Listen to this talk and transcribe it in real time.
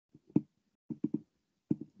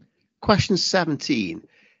Question 17.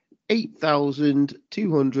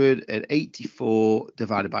 8,284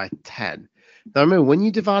 divided by 10. Now remember, when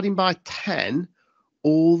you're dividing by 10,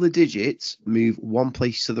 all the digits move one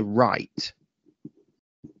place to the right.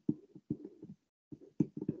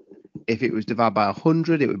 If it was divided by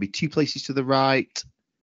 100, it would be 2 places to the right.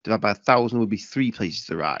 Divided by 1,000 would be 3 places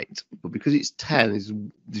to the right. But because it's 10,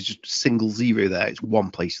 there's just a single zero there. It's 1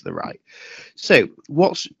 place to the right. So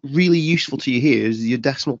what's really useful to you here is your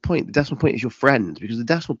decimal point. The decimal point is your friend because the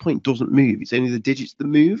decimal point doesn't move. It's only the digits that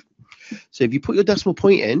move. So if you put your decimal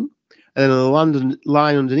point in, and then on the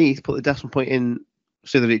line underneath, put the decimal point in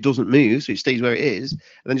so that it doesn't move, so it stays where it is, and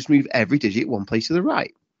then just move every digit 1 place to the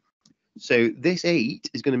right. So this 8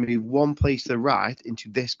 is going to move 1 place to the right into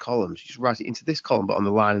this column. So just write it into this column, but on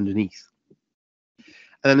the line underneath.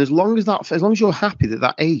 And then as long as you're happy that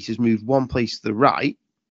that 8 has moved 1 place to the right,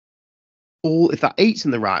 if that 8's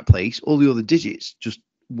in the right place, all the other digits just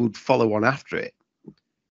would follow on after it.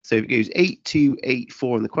 So if it goes 8, 2, 8,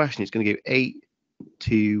 4 in the question, it's going to go 8,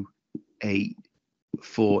 2, 8,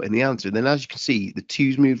 4 in the answer. And then as you can see, the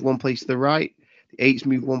 2's moved 1 place to the right, the 8's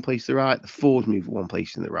moved 1 place to the right, the 4's moved 1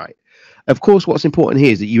 place to the right. Of course, what's important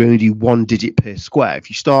here is that you only do 1 digit per square. If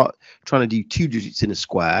you start trying to do 2 digits in a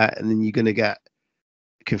square, and then you're going to get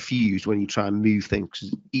confused when you try and move things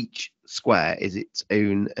because each square is its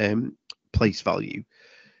own place value.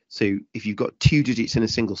 So if you've got 2 digits in a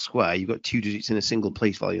single square, you've got 2 digits in a single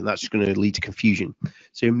place value, and that's just going to lead to confusion.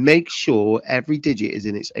 So make sure every digit is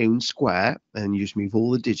in its own square, and you just move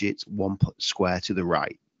all the digits 1 square to the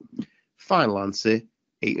right. Final answer,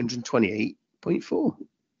 828.4.